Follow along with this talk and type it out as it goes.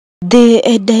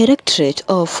The Directorate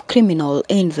of Criminal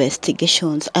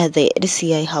Investigations at the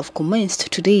DCI have commenced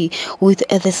today with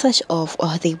the search of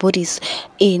the bodies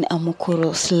in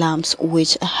MUKURU slums,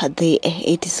 which they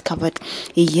discovered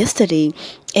yesterday.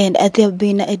 And there have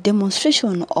been a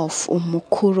demonstration of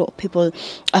MUKURU people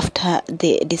after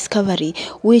the discovery,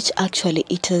 which actually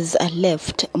it has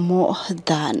left more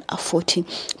than 40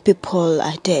 people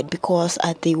dead because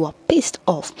they were pissed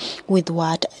off with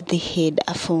what they had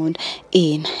found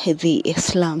in the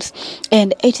slums.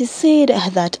 And it is said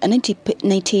that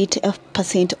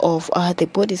 98% of the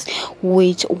bodies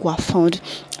which were found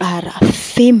are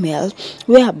female,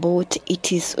 whereby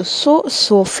it is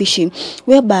so fishy,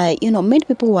 whereby many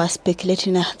people were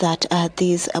speculating that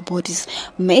these bodies,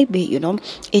 maybe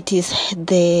it is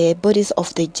the bodies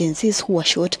of the Gen Zs who were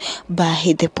shot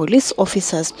by the police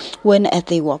officers when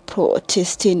they were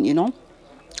protesting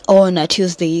on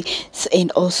Tuesday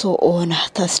and also on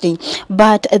Thursday.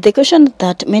 But the question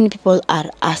that many people are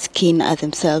asking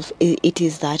themselves, it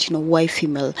is that why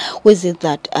female? Was it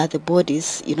that the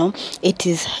bodies it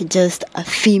is just a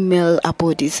female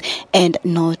bodies and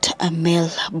not a male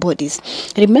bodies?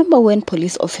 Remember when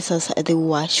police officers they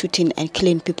were shooting and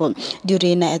killing people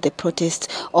during the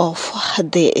protest of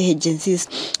the agencies?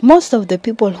 Most of the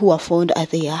people who were found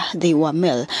there, they were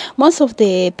male. Most of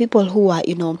the people who were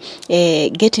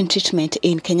getting treatment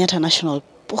in Kenyatta National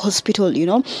Hospital,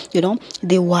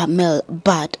 they were male.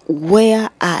 But where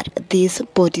are these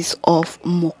bodies of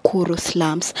MUKURU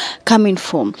slums coming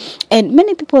from? And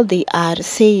many people, they are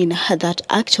saying that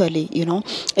actually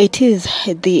it is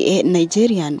the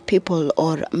Nigerian people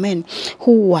or men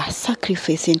who were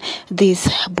sacrificing these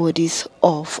bodies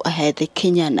of the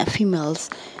Kenyan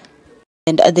females,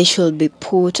 and they should be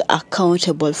put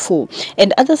accountable for.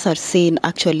 And others are saying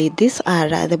actually these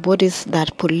are the bodies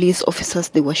that police officers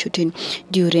they were shooting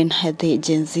during the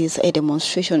Gen Z's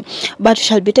demonstration. But we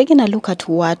shall be taking a look at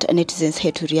what netizens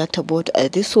had to react about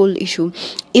this whole issue.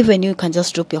 Even you can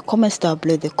just drop your comments down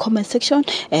below the comment section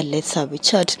and let's have a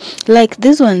chat. Like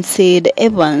this one said,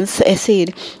 Evans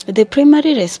said, the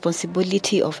primary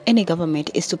responsibility of any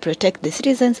government is to protect the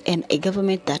citizens, and a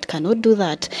government that cannot do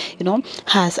that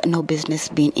has no business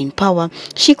being in power.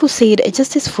 Shiku said,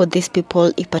 justice for these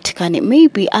people ipatikane.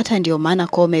 Maybe hata ndio maana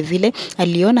Kome vile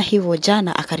aliona hivyo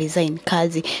jana akaresign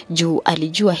kazi juu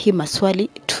alijua hii maswali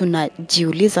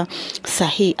tunajiuliza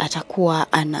sahi atakuwa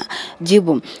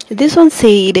anajibu. This one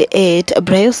said,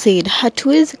 Brayo said,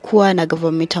 hatuwezi kuwa na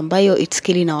government ambayo it's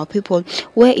killing our people.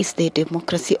 Where is the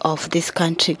democracy of this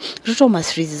country? Ruto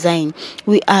must resign.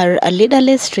 We are a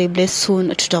leaderless, tribeless, soon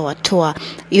tutawatoa.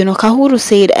 Kahuru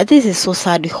said, this is so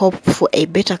sad. We hope for a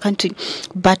better country,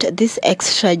 but these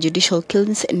extrajudicial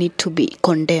killings need to be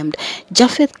condemned.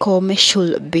 Japheth Koome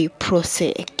should be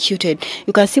prosecuted.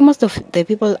 You can see most of the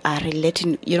people are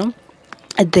relating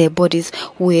their bodies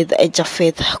with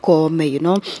Japheth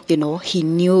Koome. He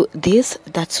knew this,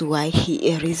 that's why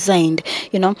he resigned.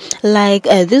 Like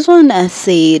this one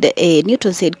said,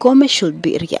 Newton said Koome should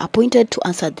be reappointed to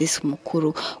answer this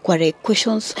MUKURU query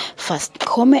questions first.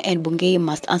 Koome and Bungei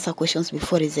must answer questions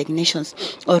before resignations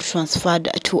or transferred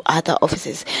to other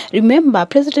offices. Remember,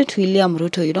 President William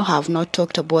Ruto have not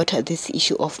talked about this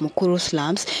issue of MUKURU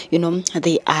slums.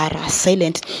 They are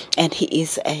silent, and he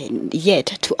is yet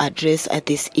to address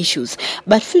these issues.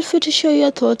 But feel free to share your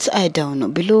thoughts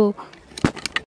down below.